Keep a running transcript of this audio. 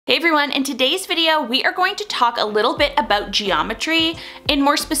Hey everyone, in today's video, we are going to talk a little bit about geometry, and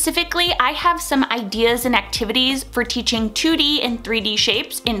more specifically, I have some ideas and activities for teaching 2D and 3D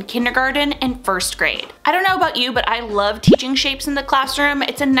shapes in kindergarten and first grade. I don't know about you, but I love teaching shapes in the classroom.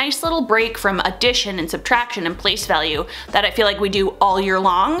 It's a nice little break from addition and subtraction and place value that I feel like we do all year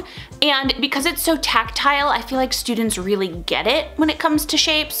long. And because it's so tactile, I feel like students really get it when it comes to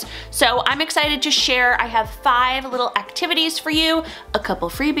shapes. So I'm excited to share. I have 5 little activities for you, a couple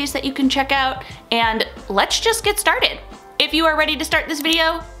freebies that you can check out, and let's just get started. If you are ready to start this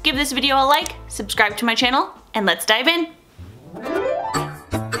video, give this video a like, subscribe to my channel, and let's dive in.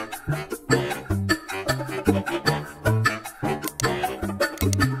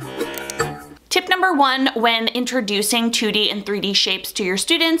 Tip number 1 when introducing 2D and 3D shapes to your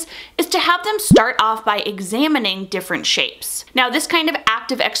students is to have them start off by examining different shapes. Now, this kind of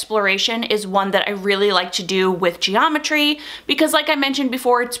active exploration is one that I really like to do with geometry because, like I mentioned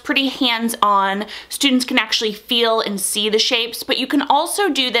before, it's pretty hands-on. Students can actually feel and see the shapes, but you can also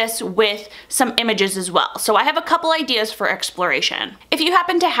do this with some images as well. So I have a couple ideas for exploration. If you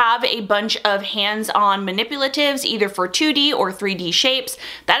happen to have a bunch of hands-on manipulatives, either for 2D or 3D shapes,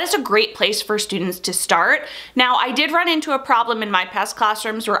 that is a great place for students to start. Now, I did run into a problem in my past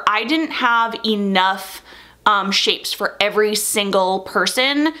classrooms where I didn't have enough shapes for every single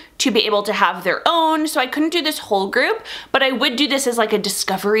person to be able to have their own, so I couldn't do this whole group, but I would do this as like a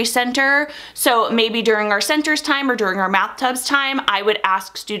discovery center. So maybe during our centers time or during our math tubs time, I would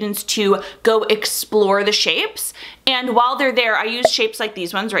ask students to go explore the shapes, and while they're there, I use shapes like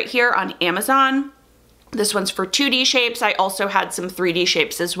these ones right here on Amazon. This one's for 2D shapes. I also had some 3D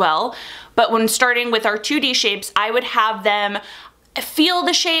shapes as well. But when starting with our 2D shapes, I would have them feel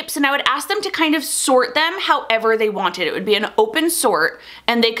the shapes and I would ask them to kind of sort them however they wanted. It would be an open sort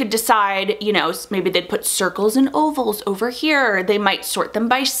and they could decide, you know, maybe they'd put circles and ovals over here. They might sort them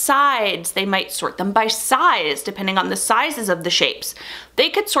by sides. They might sort them by size, depending on the sizes of the shapes. They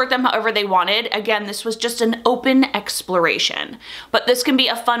could sort them however they wanted. Again, this was just an open exploration, but this can be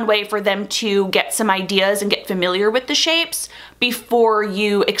a fun way for them to get some ideas and get familiar with the shapes before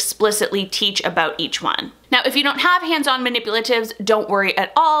you explicitly teach about each one. Now, if you don't have hands-on manipulatives, don't worry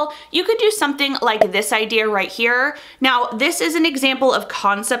at all. You could do something like this idea right here. Now, this is an example of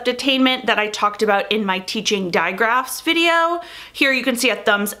concept attainment that I talked about in my teaching digraphs video. Here you can see a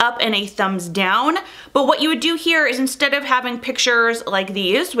thumbs up and a thumbs down. But what you would do here is instead of having pictures like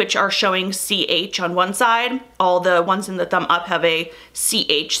these, which are showing CH on one side, all the ones in the thumb up have a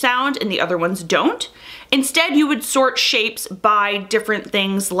CH sound and the other ones don't. Instead, you would sort shapes by different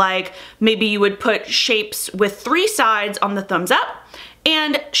things, like maybe you would put shapes with 3 sides on the thumbs up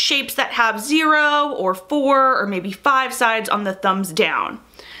and shapes that have 0 or 4 or maybe 5 sides on the thumbs down.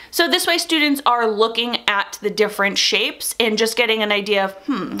 So this way students are looking at the different shapes and just getting an idea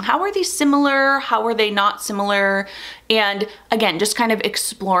of, how are these similar? How are they not similar? And again, just kind of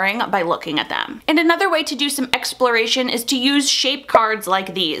exploring by looking at them. And another way to do some exploration is to use shape cards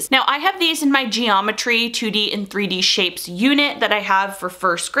like these. Now, I have these in my geometry 2D and 3D shapes unit that I have for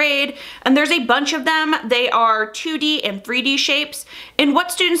first grade, and there's a bunch of them. They are 2D and 3D shapes, and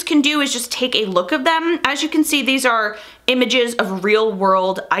what students can do is just take a look of them. As you can see, these are images of real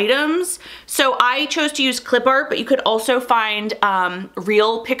world items. So I chose to use clip art, but you could also find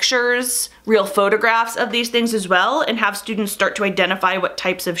real pictures, real photographs of these things as well, and have students start to identify what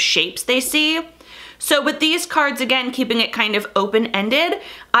types of shapes they see. So with these cards, again, keeping it kind of open-ended,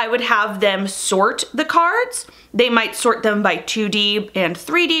 I would have them sort the cards. They might sort them by 2D and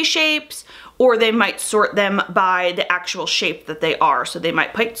 3D shapes, or they might sort them by the actual shape that they are. So they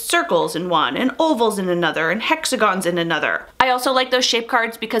might put circles in one, and ovals in another, and hexagons in another. I also like those shape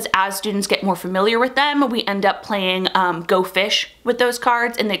cards because as students get more familiar with them, we end up playing Go Fish with those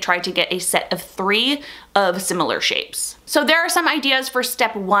cards, and they try to get a set of 3 of similar shapes. So there are some ideas for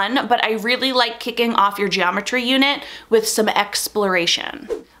step 1, but I really like kicking off your geometry unit with some exploration.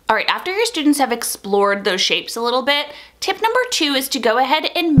 All right, after your students have explored those shapes a little bit, tip number 2 is to go ahead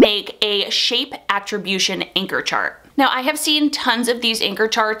and make a shape attribution anchor chart. Now, I have seen tons of these anchor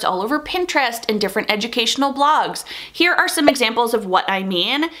charts all over Pinterest and different educational blogs. Here are some examples of what I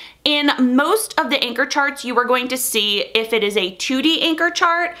mean. In most of the anchor charts, you are going to see, if it is a 2D anchor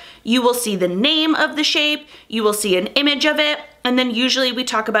chart, you will see the name of the shape, you will see an image of it, and then usually we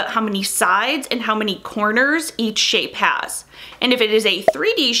talk about how many sides and how many corners each shape has. And if it is a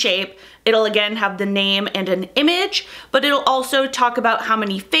 3D shape, it'll again have the name and an image, but it'll also talk about how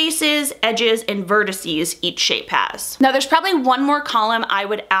many faces, edges, and vertices each shape has. Now, there's probably one more column I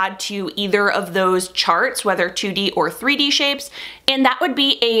would add to either of those charts, whether 2D or 3D shapes, and that would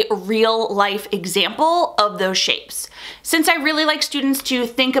be a real life example of those shapes. Since I really like students to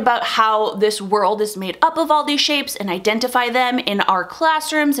think about how this world is made up of all these shapes and identify them in our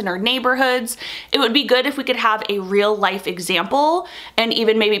classrooms, in our neighborhoods, it would be good if we could have a real life example and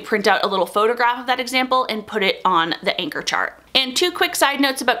even maybe print out a little photograph of that example and put it on the anchor chart. And 2 quick side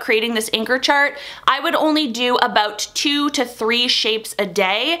notes about creating this anchor chart. I would only do about 2 to 3 shapes a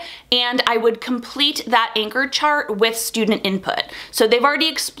day, and I would complete that anchor chart with student input. So they've already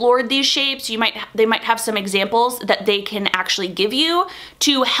explored these shapes. They might have some examples that they can actually give you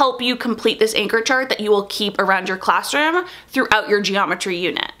to help you complete this anchor chart that you will keep around your classroom throughout your geometry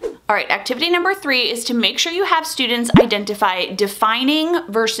unit. All right, activity number 3 is to make sure you have students identify defining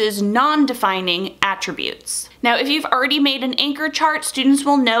versus non-defining attributes. Now, if you've already made an anchor chart, students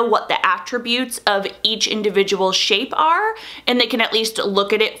will know what the attributes of each individual shape are, and they can at least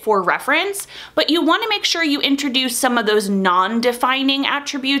look at it for reference, but you want to make sure you introduce some of those non-defining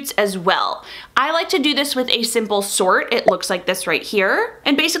attributes as well. I like to do this with a simple sort. It looks like this right here.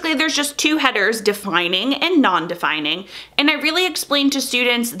 And basically there's just 2 headers, defining and non-defining. And I really explain to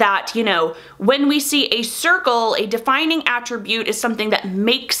students that, when we see a circle, a defining attribute is something that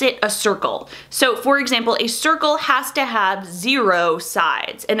makes it a circle. So for example, a circle has to have 0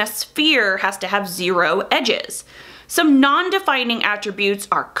 sides and a sphere has to have 0 edges. Some non-defining attributes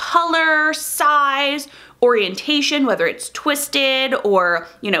are color, size, orientation, whether it's twisted or,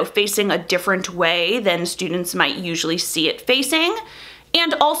 facing a different way than students might usually see it facing.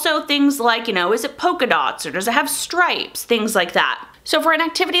 And also things like, is it polka dots or does it have stripes? Things like that. So for an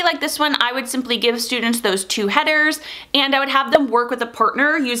activity like this one, I would simply give students those 2 headers and I would have them work with a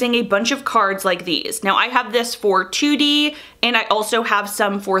partner using a bunch of cards like these. Now I have this for 2D and I also have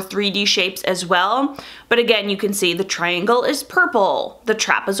some for 3D shapes as well. But again, you can see the triangle is purple, the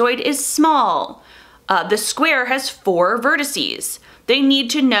trapezoid is small, the square has 4 vertices. They need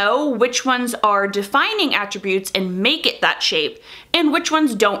to know which ones are defining attributes and make it that shape, and which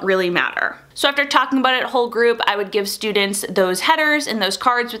ones don't really matter. So after talking about it whole group, I would give students those headers and those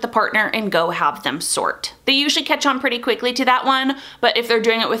cards with a partner and go have them sort. They usually catch on pretty quickly to that one, but if they're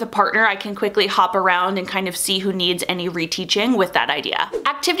doing it with a partner, I can quickly hop around and kind of see who needs any reteaching with that idea.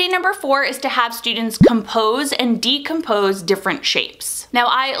 Activity number 4 is to have students compose and decompose different shapes. Now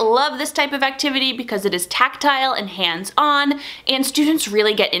I love this type of activity because it is tactile and hands-on, and students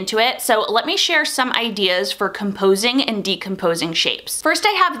really get into it. So let me share some ideas for composing and decomposing shapes. First,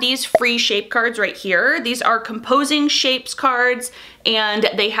 I have these free shape cards right here. These are composing shapes cards, and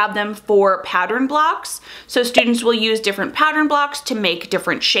they have them for pattern blocks. So students will use different pattern blocks to make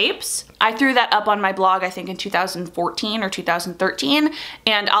different shapes. I threw that up on my blog, I think in 2014 or 2013,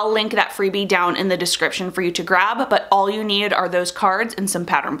 and I'll link that freebie down in the description for you to grab, but all you need are those cards and some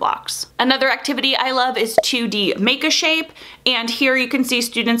pattern blocks. Another activity I love is 2D make a shape, and here you can see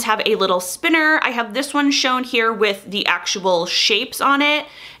students have a little spinner. I have this one shown here with the actual shapes on it,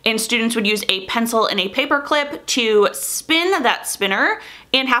 and students would use a pencil and a paper clip to spin that spinner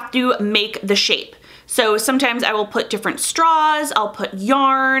and have to make the shape. So sometimes I will put different straws, I'll put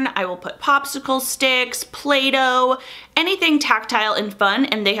yarn, I will put popsicle sticks, Play-Doh, anything tactile and fun,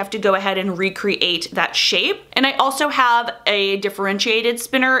 and they have to go ahead and recreate that shape. And I also have a differentiated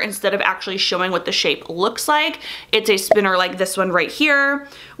spinner. Instead of actually showing what the shape looks like, it's a spinner like this one right here,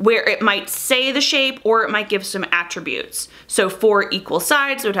 where it might say the shape or it might give some attributes. So 4 equal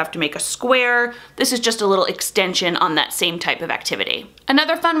sides, so it would have to make a square. This is just a little extension on that same type of activity.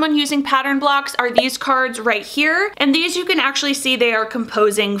 Another fun one using pattern blocks are these cards right here, and these you can actually see they are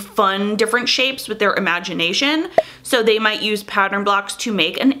composing fun different shapes with their imagination. So they might use pattern blocks to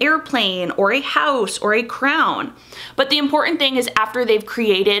make an airplane or a house or a crown. But the important thing is after they've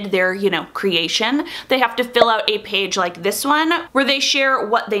created their, creation, they have to fill out a page like this one where they share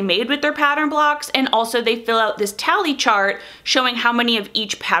what they made with their pattern blocks, and also they fill out this tally chart showing how many of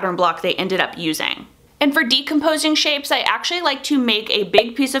each pattern block they ended up using. And for decomposing shapes, I actually like to make a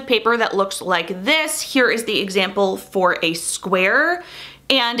big piece of paper that looks like this. Here is the example for a square.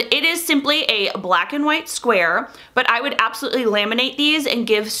 And it is simply a black and white square, but I would absolutely laminate these and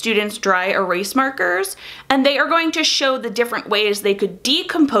give students dry erase markers, and they are going to show the different ways they could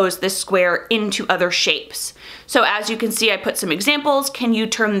decompose this square into other shapes. So as you can see, I put some examples. Can you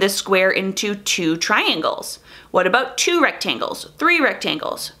turn this square into 2 triangles? What about 2 rectangles, 3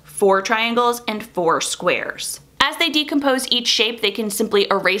 rectangles, 4 triangles, and 4 squares? As they decompose each shape, they can simply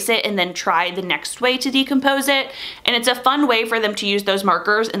erase it and then try the next way to decompose it. And it's a fun way for them to use those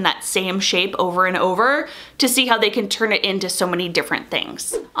markers in that same shape over and over to see how they can turn it into so many different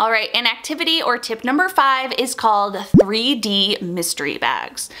things. All right, and activity or tip number 5 is called 3D mystery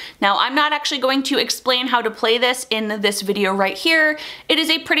bags. Now, I'm not actually going to explain how to play this in this video right here. It is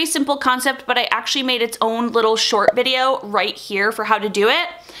a pretty simple concept, but I actually made its own little short video right here for how to do it.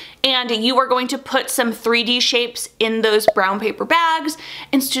 And you are going to put some 3D shapes in those brown paper bags,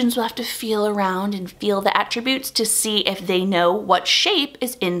 and students will have to feel around and feel the attributes to see if they know what shape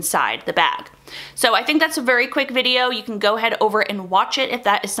is inside the bag. So I think that's a very quick video. You can go ahead over and watch it if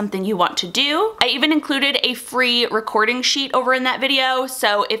that is something you want to do. I even included a free recording sheet over in that video,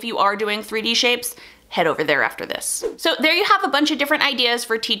 so if you are doing 3D shapes, head over there after this. So there you have a bunch of different ideas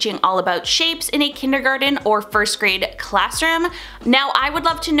for teaching all about shapes in a kindergarten or first grade classroom. Now, I would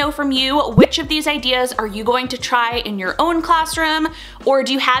love to know from you, which of these ideas are you going to try in your own classroom? Or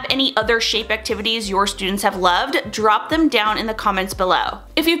do you have any other shape activities your students have loved? Drop them down in the comments below.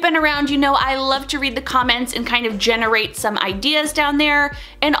 If you've been around, you know I love to read the comments and kind of generate some ideas down there.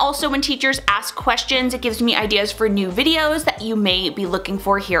 And also when teachers ask questions, it gives me ideas for new videos that you may be looking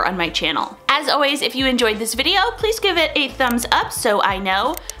for here on my channel. As always, if you enjoyed this video, please give it a thumbs up so I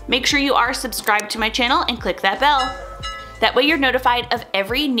know. Make sure you are subscribed to my channel and click that bell. That way you're notified of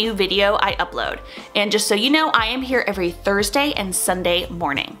every new video I upload. And just so you know, I am here every Thursday and Sunday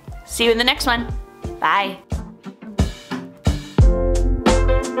morning. See you in the next one. Bye.